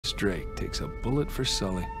This Drake takes a bullet for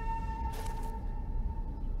Sully.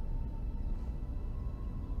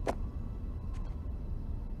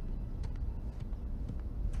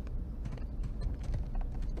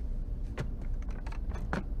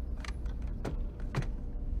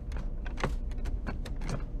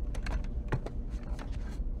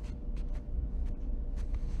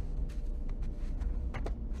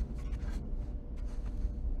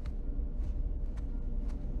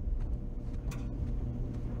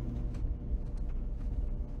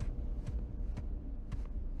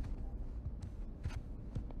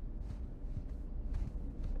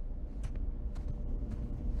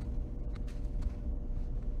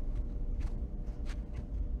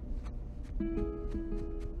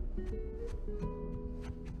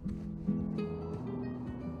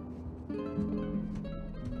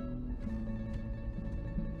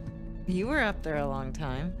 You were up there a long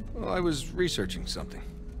time. Well, I was researching something.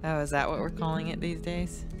 Oh, is that what we're calling it these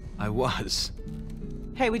days? I was.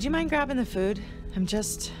 Hey, would you mind grabbing the food? I'm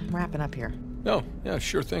just wrapping up here. Oh, yeah,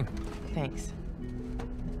 sure thing. Thanks.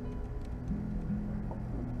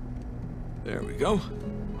 There we go.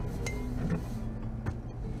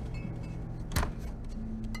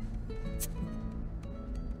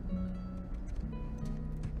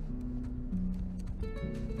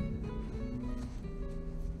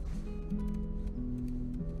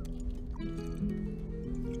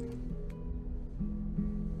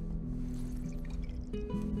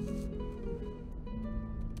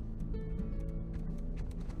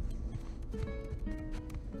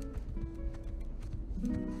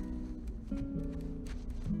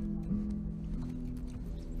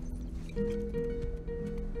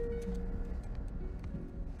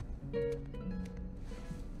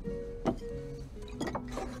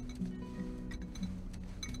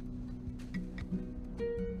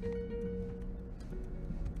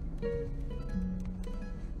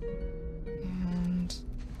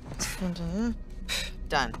 And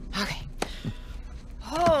done. Okay.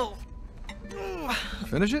 Oh.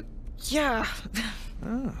 Finish it? Yeah.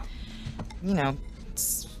 Oh. You know,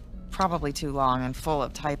 it's probably too long and full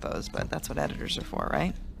of typos, but that's what editors are for,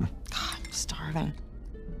 right? God, I'm starving.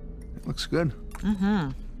 It looks good. Mm-hmm.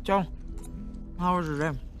 So, how was your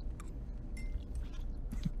day?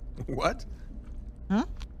 What? Hmm?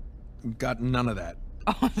 Got none of that.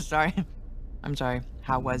 Oh, sorry. I'm sorry.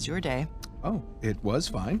 How was your day? Oh, it was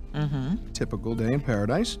fine. Mm-hmm. Typical day in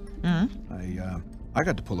paradise. Mm-hmm. I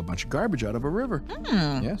got to pull a bunch of garbage out of a river.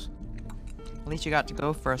 Yes. At least you got to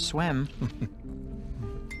go for a swim.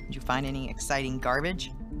 Did you find any exciting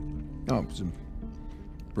garbage? Oh, it was some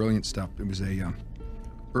brilliant stuff. It was a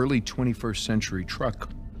early 21st century truck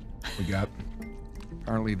we got.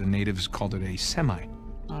 Apparently the natives called it a semi.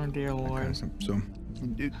 Oh, dear Lord. So,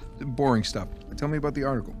 boring stuff. Tell me about the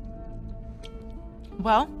article.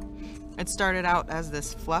 Well, it started out as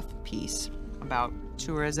this fluff piece about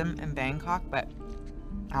tourism in Bangkok, but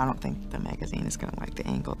I don't think the magazine is going to like the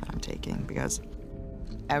angle that I'm taking because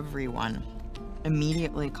everyone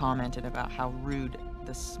immediately commented about how rude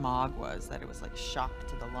the smog was, that it was like shock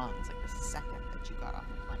to the lungs, like the second that you got off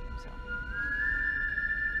the plane. So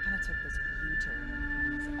kind of took this U-turn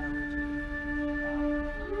on this elegy about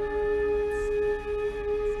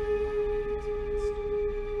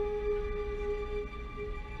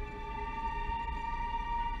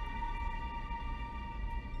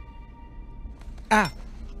Ah!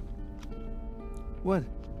 What?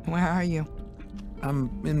 Where are you? I'm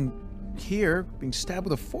in here being stabbed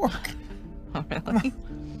with a fork. Oh, really?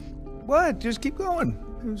 What? Just keep going.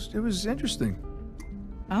 It was interesting.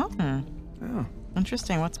 Oh. Yeah.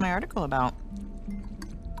 Interesting. What's my article about?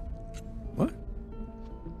 What?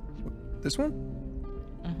 This one?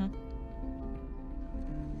 Mm-hmm.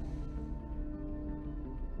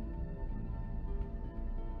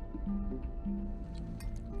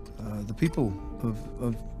 The people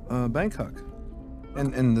of Bangkok,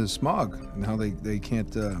 and the smog, and how they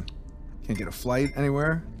can't get a flight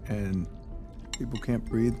anywhere, and people can't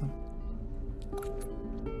breathe.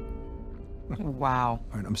 Wow.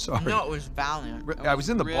 All right, I'm sorry. No, it was valiant. I was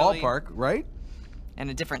in the ballpark, right? In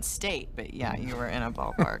a different state, but yeah, you were in a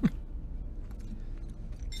ballpark.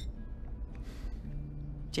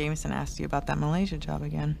 Jameson asked you about that Malaysia job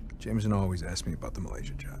again. Jameson always asks me about the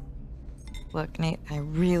Malaysia job. Look, Nate, I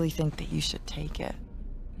really think that you should take it.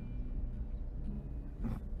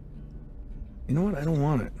 You know what? I don't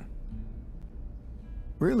want it.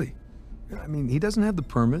 Really. I mean, he doesn't have the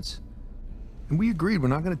permits. And we agreed we're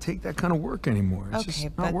not going to take that kind of work anymore. It's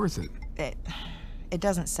just not worth it. It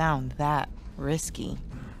doesn't sound that risky.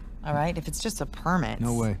 All right? If it's just a permit.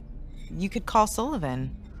 No way. You could call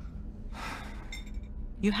Sullivan.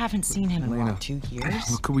 You haven't seen him in, Elena, what, 2 years?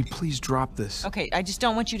 Well, could we please drop this? Okay, I just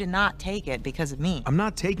don't want you to not take it because of me. I'm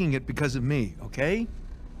not taking it because of me, okay?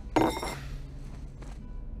 I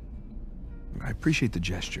appreciate the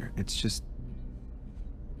gesture. It's just...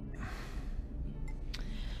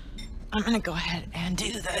 I'm gonna go ahead and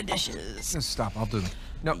do the dishes. No, stop, I'll do them.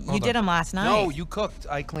 No, You did them last night. No, you cooked.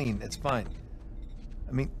 I cleaned. It's fine.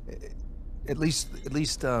 I mean, at least,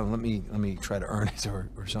 let me try to earn it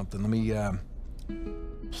or something. Let me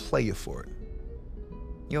play you for it.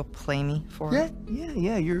 You'll play me for it?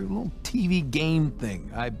 Yeah. Your little TV game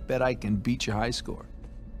thing. I bet I can beat your high score.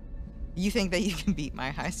 You think that you can beat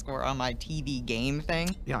my high score on my TV game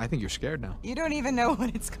thing? Yeah, I think you're scared now. You don't even know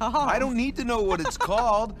what it's called. I don't need to know what it's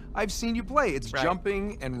called. I've seen you play. It's Right.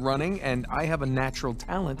 jumping and running, and I have a natural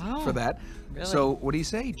talent for that. really? So, what do you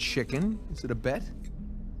say? Chicken? Is it a bet?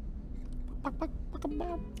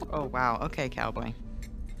 Oh, wow. Okay, cowboy.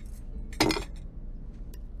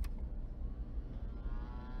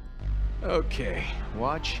 Okay,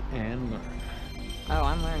 watch and learn. Oh,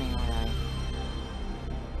 I'm learning already.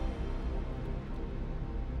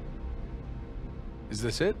 Is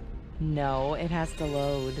this it? No, it has to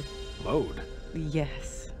load. Load.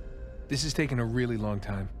 Yes. This is taking a really long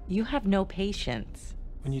time. You have no patience.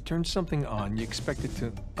 When you turn something on, you expect it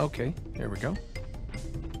to... Okay, here we go.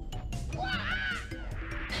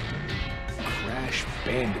 Crash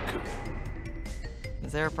Bandicoot.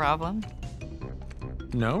 Is there a problem?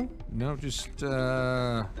 No, just,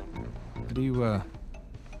 how do you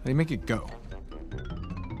make it go?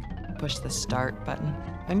 Push the start button.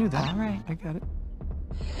 I knew that. All right. I got it.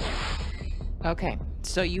 Okay,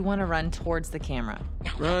 so you want to run towards the camera.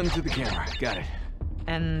 Run to the camera. Got it.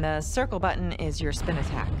 And the circle button is your spin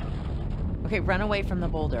attack. Okay, run away from the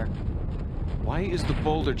boulder. Why is the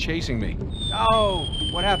boulder chasing me? Oh,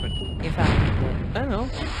 what happened? You found it. I don't know.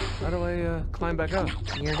 How do I, climb back out?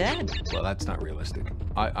 You're dead. Well, that's not realistic.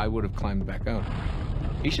 I would have climbed back out.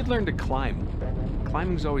 You should learn to climb.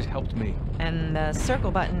 Climbing's always helped me. And the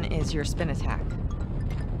circle button is your spin attack.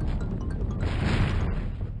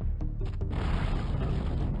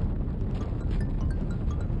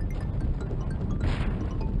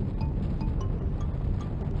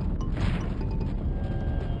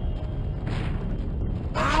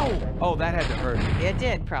 Oh, that had to hurt. It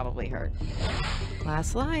did probably hurt.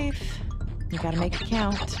 Last life. You gotta make it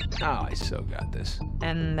count. Oh, I so got this.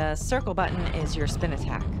 And the circle button is your spin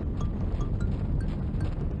attack.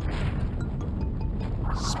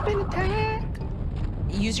 Spin attack.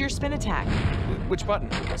 Use your spin attack. Which button?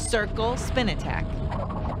 Circle spin attack.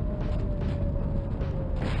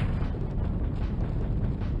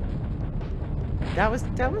 That was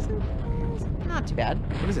not too bad.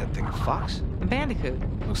 What is that thing, a fox? A bandicoot.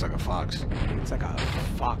 Looks like a fox. It's like a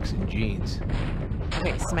fox in jeans.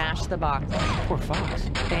 Okay, smash the box. Poor fox.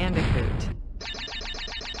 Bandicoot.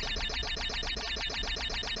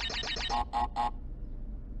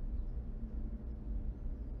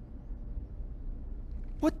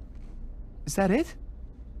 What? Is that it?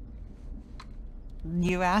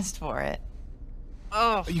 You asked for it.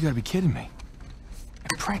 Oh. You gotta be kidding me.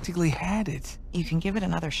 I practically had it. You can give it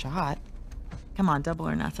another shot. Come on, double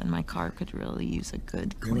or nothing. My car could really use a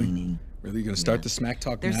good cleaning. Really? You gonna start the smack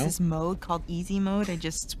talk There's now? this mode called easy mode. I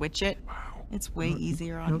just switch it. Wow. It's way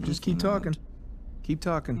easier on No, just easy keep mode. talking. Keep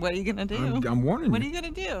talking. What are you gonna do? I'm warning you. What are you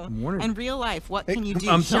gonna do? I'm warning you. In real life, what Hey, can you do?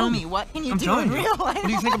 I'm Show telling me. you. What can you I'm do telling in you. real life? What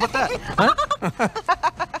do you think about that? Huh?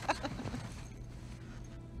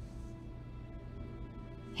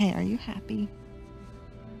 Hey, are you happy?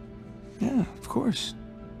 Yeah, of course.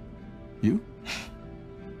 You?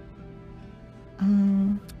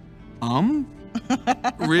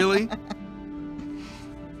 Really?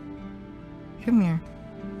 Come here.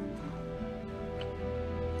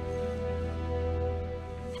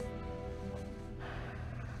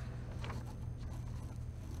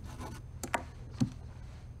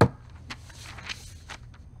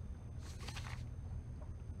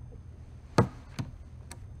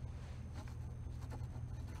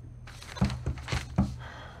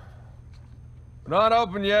 Not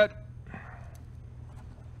open yet.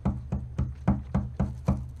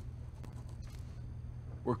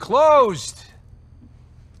 We're closed.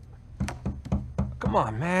 Come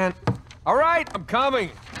on, man. All right, I'm coming.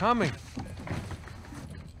 Coming.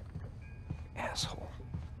 Asshole.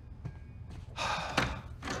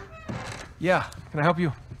 Yeah, can I help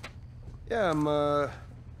you? Yeah, I'm,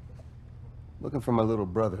 looking for my little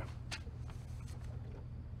brother.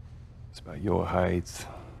 It's about your height,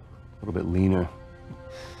 a little bit leaner.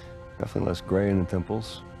 Definitely less gray in the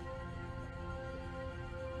temples.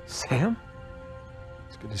 Sam?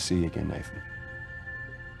 It's good to see you again, Nathan.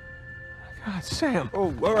 God, Sam.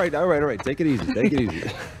 Oh, all right. Take it easy. Take it easy.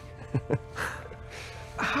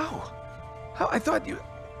 How? How? I thought you...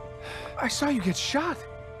 I saw you get shot.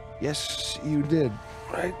 Yes, you did.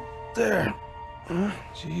 Right there.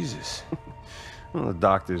 Jesus. Well, the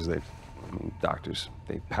doctors, they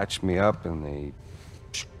patched me up and they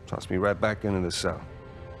tossed me right back into the cell.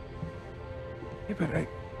 Yeah, but I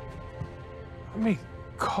made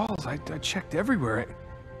calls. I checked everywhere.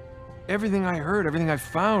 Everything I heard, everything I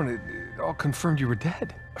found, it all confirmed you were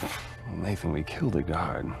dead. Well, Nathan, we killed a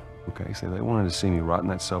guard. Okay, so they wanted to see me rot in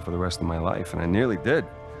that cell for the rest of my life, and I nearly did.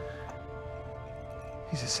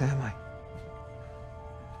 Jesus, Sam, man,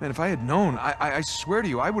 if I had known, I swear to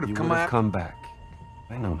you, I would have come out. You would have come back.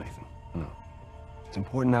 I know, Nathan. I know. What's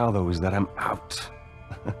important now, though, is that I'm out.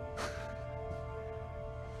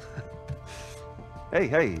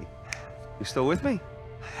 Hey, you still with me?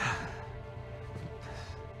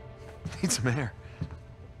 Need some air.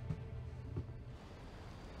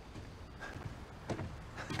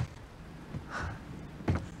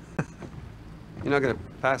 You're not gonna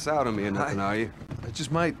pass out on me or nothing, are you? I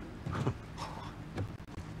just might.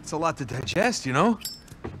 It's a lot to digest, you know?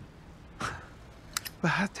 But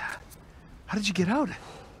how did you get out?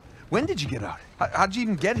 When did you get out? How'd you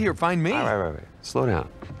even get here? Find me? All right. Slow down.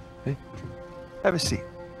 Hey, have a seat.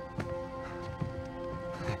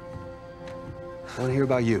 I want to hear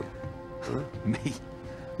about you. Huh? Me?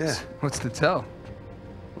 Yeah. What's to tell?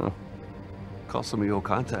 Well, call some of your old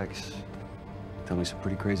contacts. Tell me some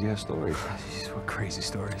pretty crazy-ass stories. Jeez, what crazy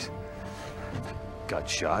stories. Got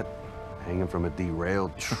shot, hanging from a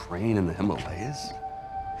derailed train in the Himalayas.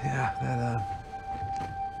 Yeah,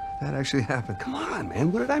 that actually happened. Come on,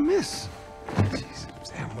 man, what did I miss? Jeez,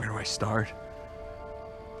 Sam, where do I start?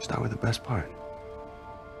 Start with the best part.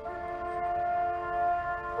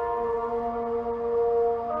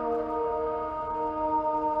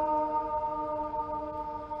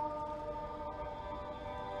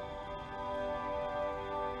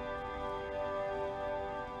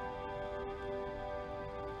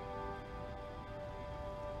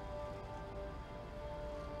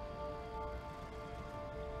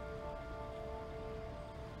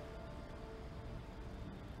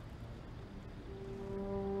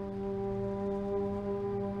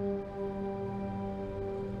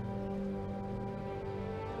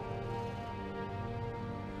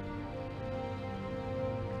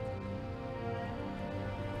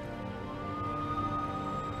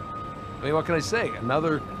 I mean, what can I say?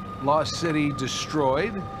 Another lost city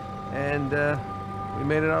destroyed, and we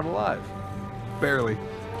made it out alive. Barely.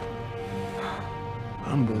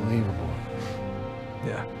 Unbelievable.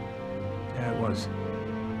 Yeah, it was.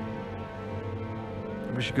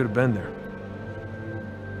 I wish you could have been there.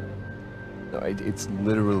 No, it's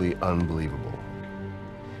literally unbelievable.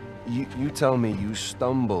 You tell me you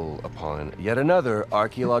stumble upon yet another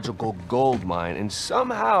archaeological gold mine, and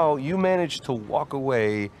somehow you manage to walk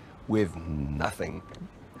away with nothing.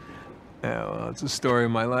 Yeah, well, it's a story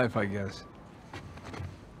of my life, I guess.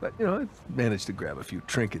 But, you know, I managed to grab a few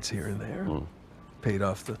trinkets here and there. Paid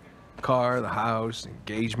off the car, the house,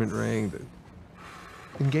 engagement ring,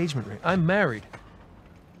 engagement ring. I'm married.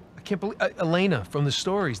 I can't believe... Elena, from the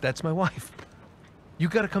stories, that's my wife. You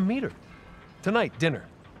gotta come meet her. Tonight, dinner,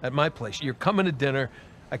 at my place. You're coming to dinner.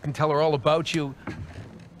 I can tell her all about you.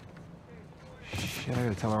 Shit, I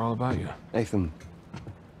gotta tell her all about you. Nathan,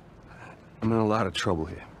 I'm in a lot of trouble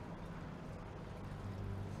here.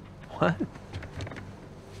 What? What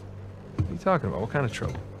are you talking about? What kind of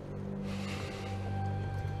trouble?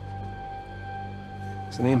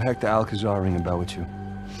 Does the name Hector Alcazar ring a bell with you?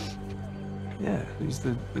 Yeah, he's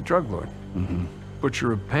the drug lord. Mm-hmm.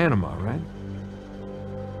 Butcher of Panama, right?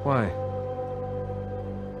 Why?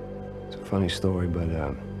 It's a funny story,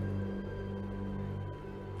 but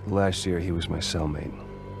last year he was my cellmate.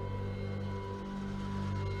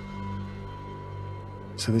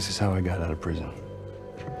 So this is how I got out of prison.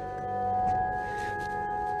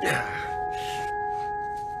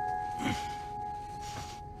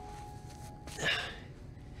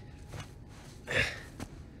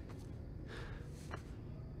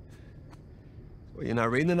 Well, you're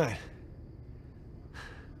not reading tonight?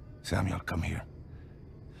 Samuel, come here.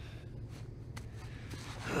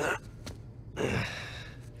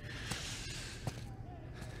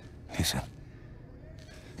 Listen.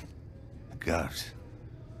 The guards,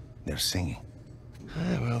 they're singing.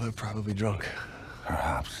 Well, they're probably drunk.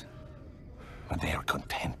 Perhaps. But they are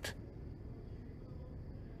content.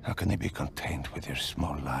 How can they be content with their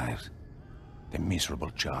small lives? Their miserable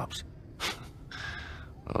jobs?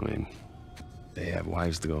 I mean, they have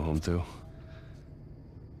wives to go home to.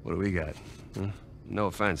 What do we got? Huh? No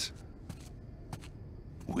offense.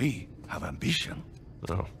 We have ambition.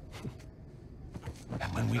 Oh.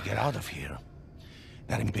 And when we get out of here,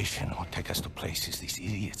 that ambition will take us to places these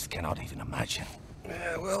idiots cannot even imagine.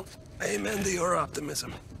 Yeah, well, amen to your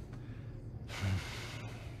optimism.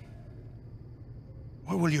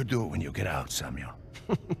 What will you do when you get out, Samuel?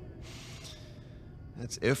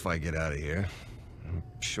 That's if I get out of here. I'm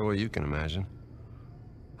sure you can imagine.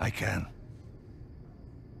 I can.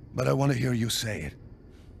 But I want to hear you say it.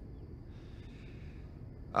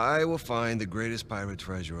 I will find the greatest pirate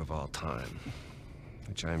treasure of all time,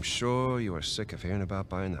 which I am sure you are sick of hearing about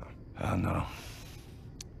by now. Oh, no.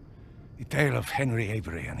 The tale of Henry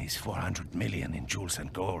Avery and his 400 million in jewels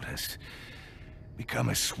and gold has become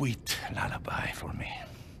a sweet lullaby for me.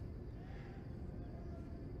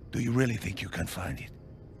 Do you really think you can find it?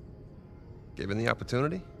 Given the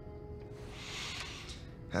opportunity?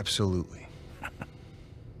 Absolutely.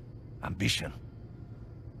 Ambition.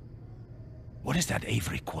 What is that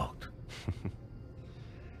Avery quote?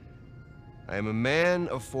 I am a man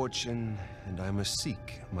of fortune, and I must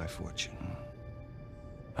seek my fortune.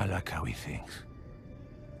 I like how he thinks.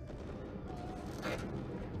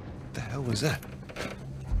 What the hell was that?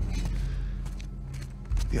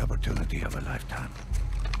 The opportunity of a lifetime.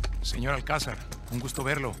 Señor Alcázar, un gusto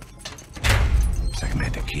verlo.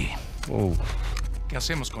 Sáqueme de aquí. Oh. ¿Qué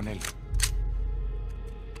hacemos con él?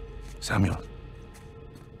 Samuel,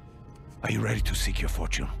 are you ready to seek your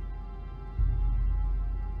fortune?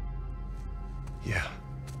 Yeah.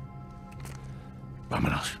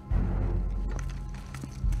 Vámonos.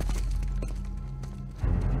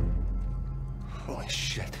 Holy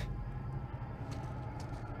shit.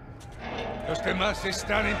 Los demás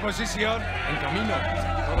están en posición. En camino.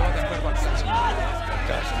 Todo va de acuerdo al plan.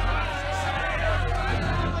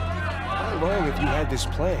 How long have you had this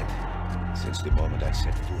planned? Since the moment I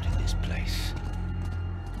set foot in this place.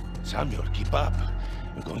 Samuel, keep up.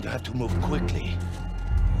 We're going to have to move quickly.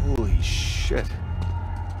 Holy shit.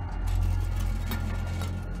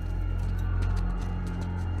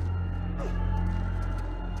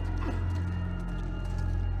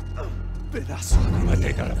 Pedazo de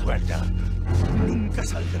mantén a la puerta. Nunca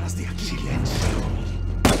saldrás de aquí. Silencio.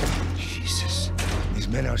 Jesus. These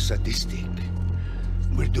men are sadistic.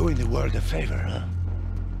 We're doing the world a favor, huh?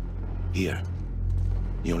 Here.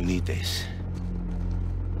 You'll need this.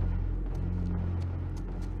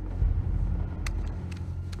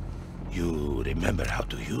 You remember how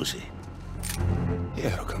to use it?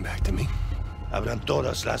 Yeah, it'll come back to me. Abran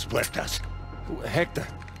todas las puertas. Hector,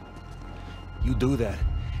 you do that,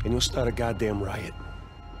 and you'll start a goddamn riot.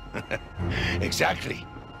 Exactly.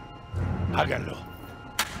 Háganlo.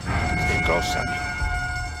 Stay close, Samuel.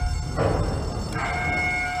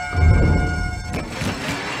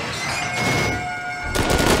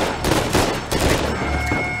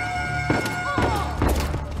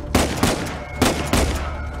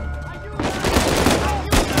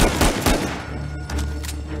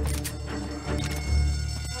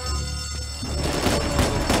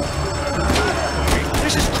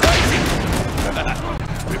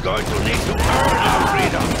 Going to need to earn our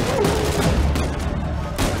freedom.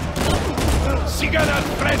 Sigan al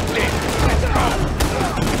frente. Let's go.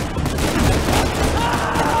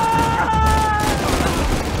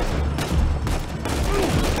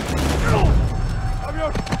 No.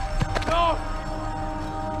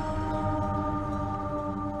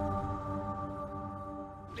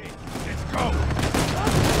 Let's go.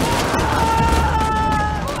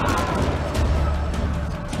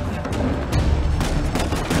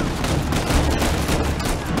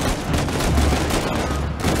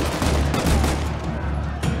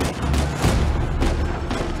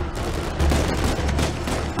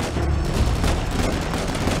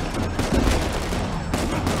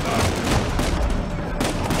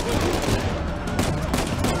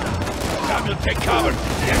 Take cover.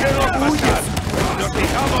 Déjenos pasar. Nos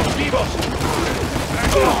dejamos vivos.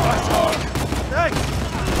 Tranquilo, pastor. Hey.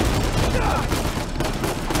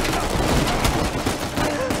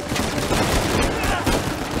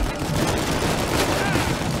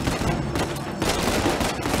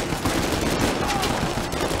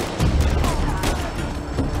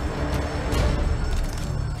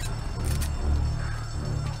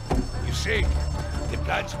 You see, the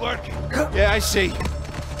plan's working. Yeah, I see.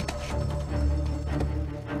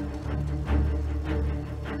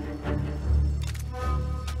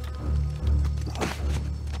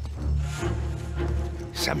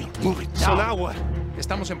 Samuel, move it. So now what?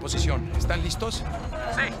 Estamos en posición. ¿Están listos?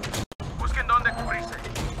 Sí. Busquen dónde cubrirse.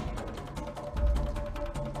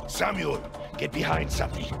 Samuel, get behind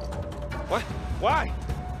something. What? Why?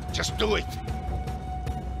 Just do it.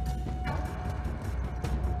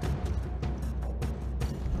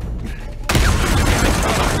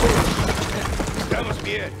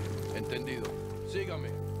 bien. Entendido. Sígame.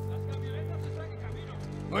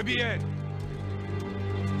 Muy bien.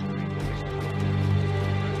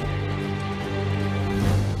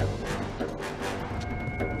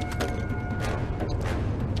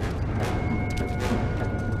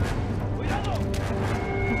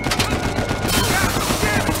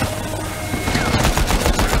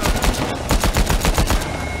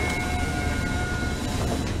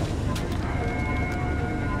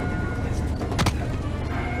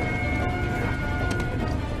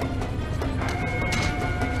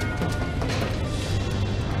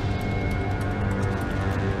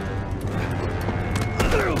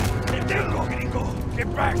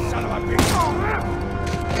 Get back, son of a bitch!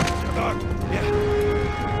 Come on, yeah.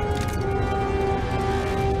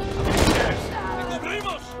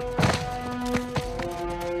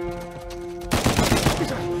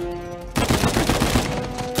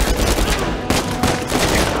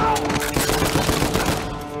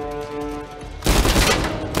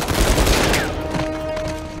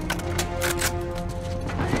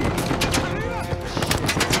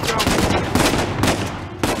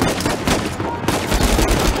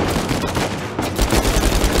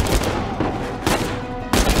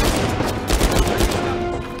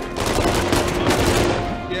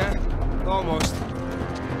 Almost.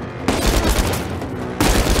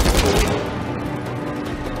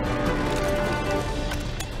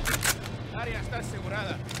 Área está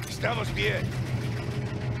asegurada. Estamos bien.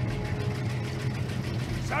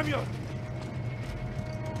 Samuel!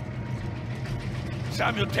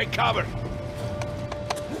 Samuel, take cover!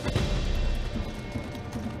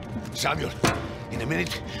 Samuel, in a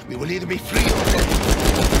minute, we will either be free or dead.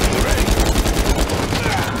 You ready?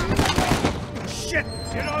 Shit!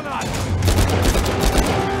 Get on that!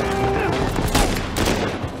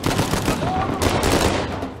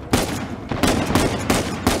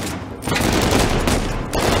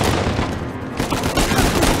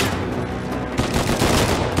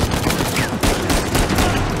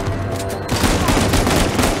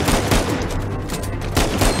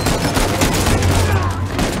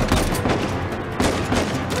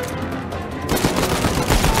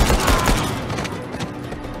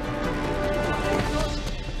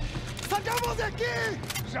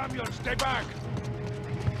 Samuel, stay back!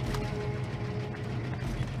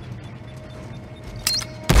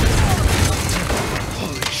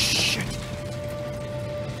 Holy shit!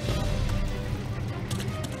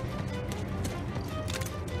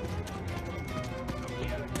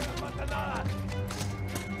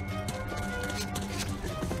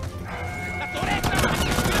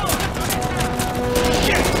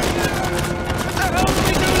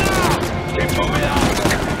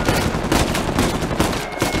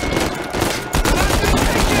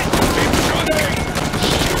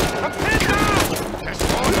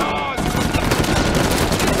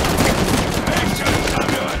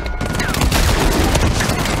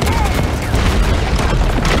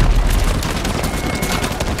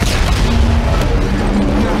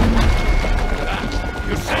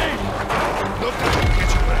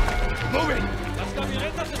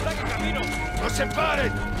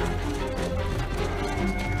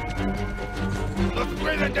 ¡Nos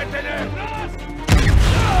pueden detener!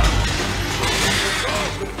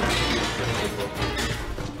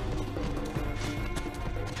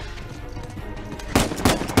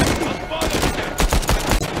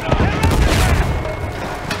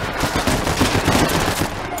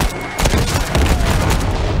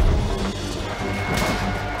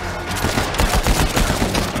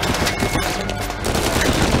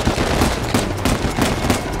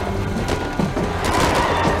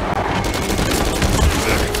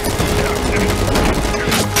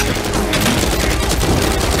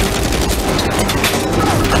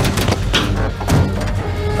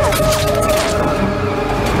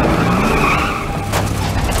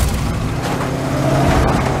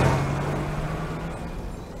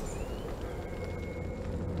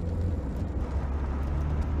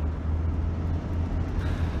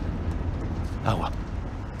 Agua.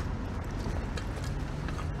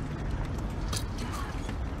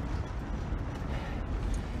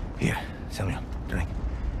 Here, Samuel, drink.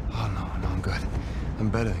 Oh, no, I'm good. I'm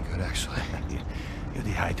better than good, actually. You're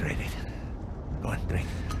dehydrated. Go on, drink.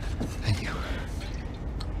 Thank you.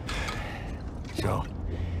 So,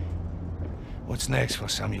 what's next for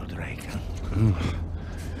Samuel Drake, huh?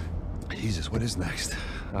 Jesus, what is next?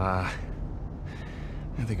 I'm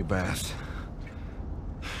gonna take a bath.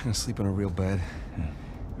 I'm gonna sleep in a real bed.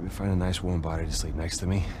 Maybe find a nice warm body to sleep next to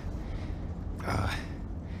me.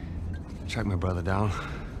 Track my brother down.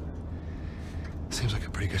 Seems like a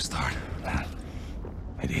pretty good start.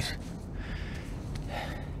 It is.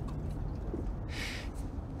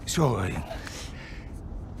 So,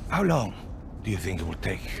 how long do you think it will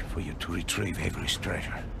take for you to retrieve Avery's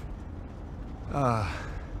treasure? I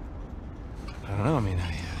don't know. I mean,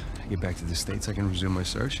 I get back to the States, I can resume my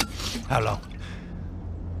search. How long?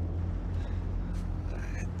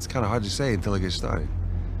 It's kind of hard to say until I get started.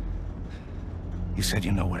 You said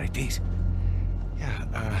you know where it is.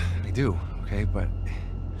 Yeah, I do, okay? But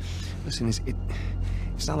listen,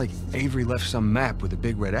 it's not like Avery left some map with a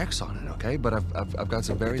big red X on it, okay? But I've got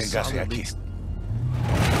some very solid leads.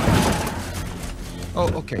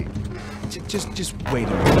 Oh, okay. Just wait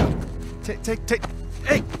a minute.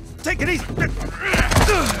 Hey, take it easy.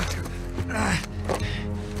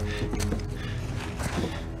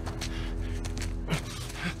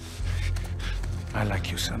 I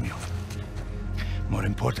like you, Samuel. More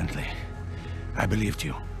importantly, I believed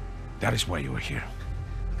you. That is why you were here.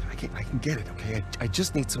 I can get it, okay? I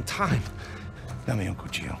just need some time. Dame un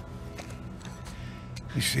cuchillo.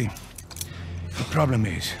 You see, the problem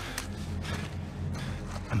is,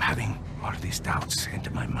 I'm having all these doubts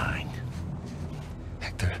into my mind.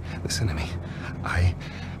 Hector, listen to me. I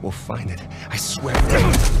will find it. I swear.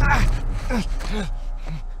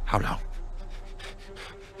 How long?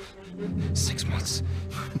 6 months.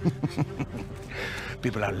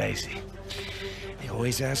 People are lazy. They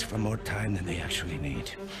always ask for more time than they actually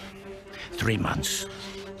need. 3 months.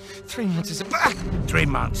 3 months is 3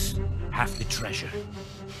 months. Half the treasure.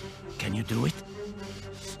 Can you do it?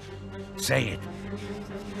 Say it.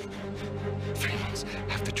 3 months,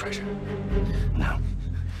 half the treasure. Now,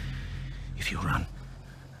 if you run,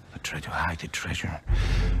 or try to hide the treasure,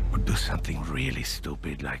 or do something really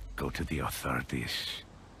stupid like go to the authorities,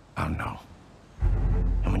 I'll know.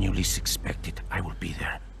 And when you least expect it, I will be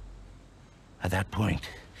there. At that point,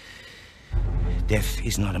 death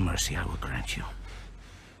is not a mercy I will grant you.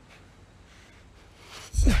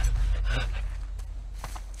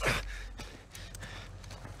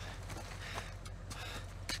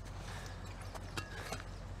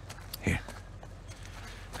 Here.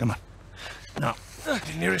 Come on. Now,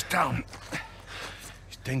 the nearest town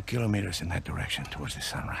is 10 kilometers in that direction towards the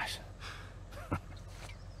sunrise.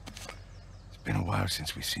 It's been a while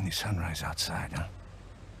since we've seen the sunrise outside, huh?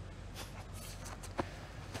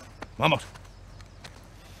 Vamos.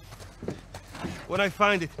 When I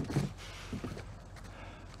find it.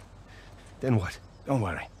 Then what? Don't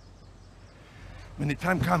worry. When the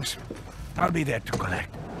time comes, I'll be there to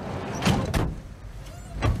collect.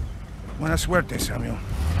 Buena suerte, Samuel.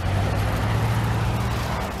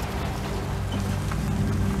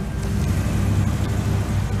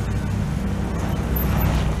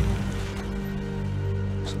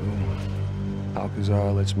 So,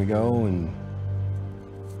 Alcazar lets me go, and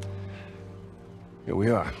here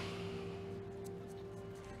we are.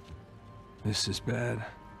 This is bad.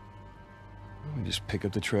 We just pick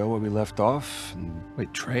up the trail where we left off, and...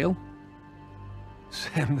 Wait, trail?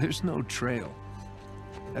 Sam, there's no trail.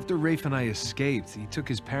 After Rafe and I escaped, he took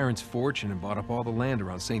his parents' fortune and bought up all the land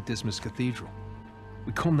around St. Dismas Cathedral.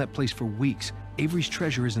 We combed that place for weeks. Avery's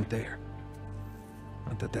treasure isn't there.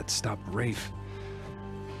 Not that that stopped Rafe.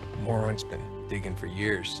 The moron's been digging for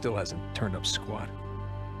years, still hasn't turned up squat.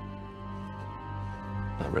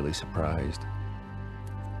 Not really surprised.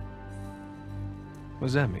 What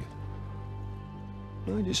does that mean?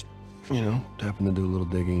 I just, you know, happened to do a little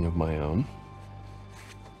digging of my own.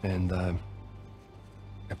 And, I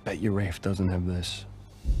bet you Rafe doesn't have this.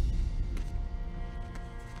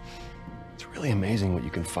 It's really amazing what you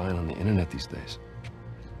can find on the internet these days.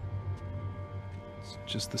 It's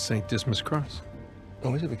just the St. Dismas cross.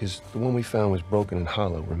 Oh, is it? Because the one we found was broken and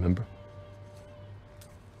hollow, remember?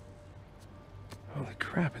 Holy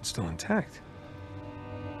crap, it's still intact.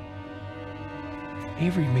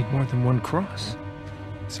 Avery made more than one cross.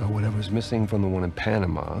 So whatever's missing from the one in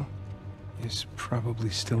Panama... is probably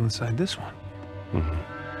still inside this one. Mm-hmm.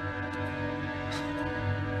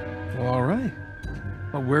 Well, all right.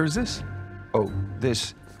 Well, where is this? Oh,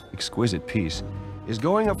 this exquisite piece is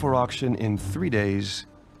going up for auction in 3 days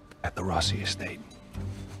at the Rossi Estate.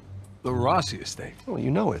 The Rossi Estate? Well, you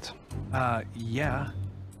know it. Yeah.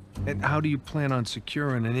 And how do you plan on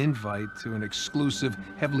securing an invite to an exclusive,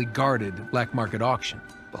 heavily guarded black market auction?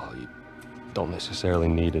 Well, you don't necessarily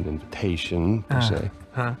need an invitation, per se.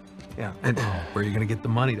 Huh? Yeah. And where are you gonna get the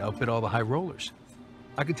money to outbid all the high rollers?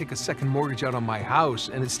 I could take a second mortgage out on my house,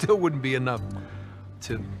 and it still wouldn't be enough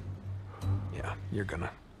to... Yeah, you're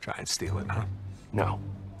gonna try and steal it, huh? No.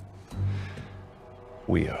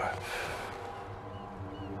 We are.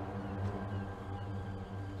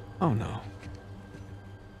 Oh, no.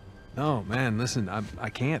 No, man, listen, I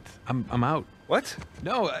can't. I'm out. What?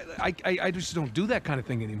 No, I just don't do that kind of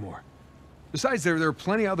thing anymore. Besides, there are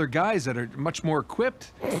plenty of other guys that are much more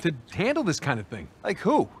equipped to handle this kind of thing. Like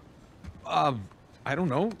who? I don't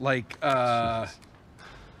know, like,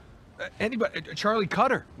 anybody, Charlie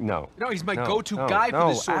Cutter. No. No, he's my No, go-to no, guy for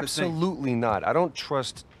this sort of thing. Absolutely not. I don't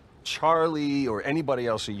trust Charlie or anybody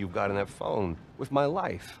else that you've got on that phone with my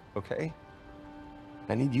life, okay?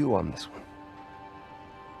 I need you on this one.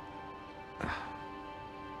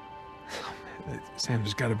 Sam,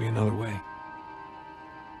 there's got to be another way.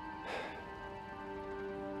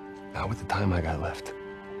 Not with the time I got left.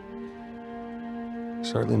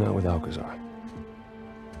 Certainly not with Alcazar.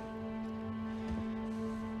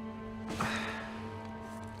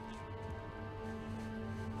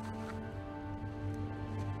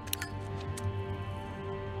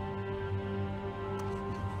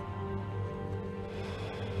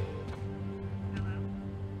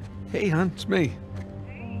 Hey, hon, it's me.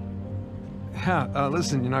 Yeah,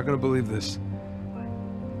 listen, you're not gonna believe this.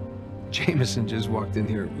 Jameson just walked in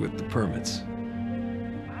here with the permits.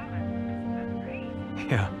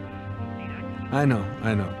 Yeah. I know,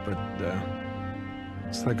 but,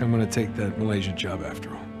 it's like I'm gonna take that Malaysia job after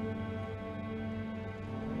all.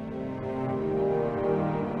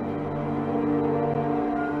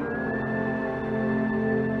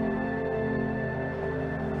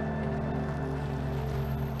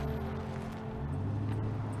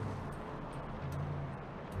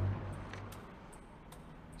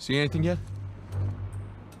 See anything yet?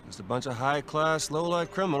 Just a bunch of high-class,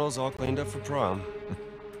 low-life criminals all cleaned up for prom.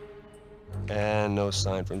 And no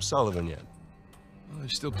sign from Sullivan yet. Well,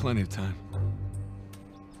 there's still plenty of time.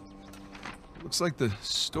 Looks like the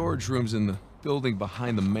storage room's in the building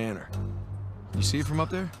behind the manor. You see it from up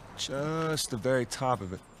there? Just the very top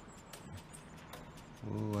of it.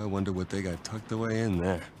 Oh, I wonder what they got tucked away in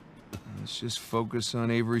there. Let's just focus on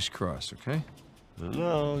Avery's Cross, okay?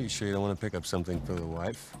 No, you sure you don't want to pick up something for the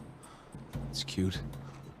wife? It's cute.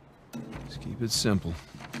 Just keep it simple.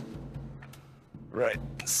 Right.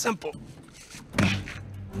 Simple.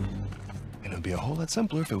 And it'd be a whole lot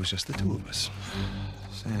simpler if it was just the two of us.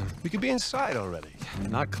 Sam. We could be inside already.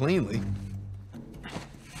 Not cleanly.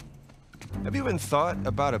 Have you even thought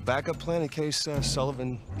about a backup plan in case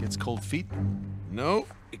Sullivan gets cold feet? No,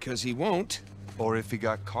 because he won't. Or if he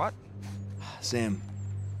got caught? Sam,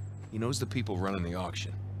 he knows the people running the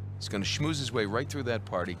auction. He's gonna schmooze his way right through that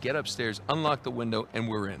party, get upstairs, unlock the window, and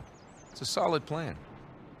we're in. It's a solid plan.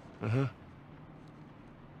 Uh-huh.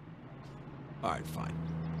 All right, fine.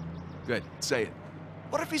 Good, say it.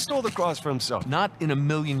 What if he stole the cross for himself? Not in a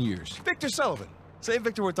million years. Victor Sullivan. Same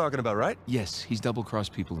Victor we're talking about, right? Yes, he's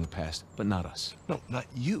double-crossed people in the past, but not us. No, not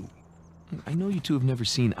you. I know you two have never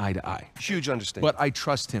seen eye to eye. Huge understanding. But I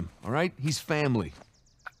trust him, all right? He's family.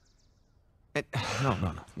 And,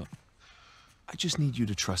 no. I just need you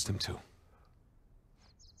to trust him, too.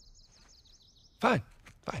 Fine.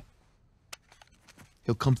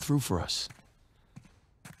 He'll come through for us.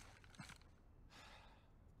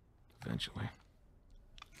 Eventually.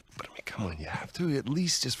 But I mean, come on, you have to at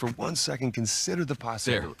least just for 1 second consider the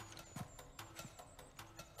possibility.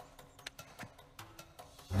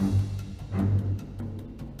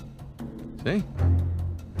 There. See?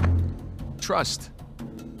 Trust.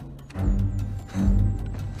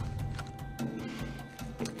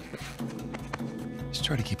 Just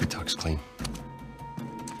try to keep your tux clean.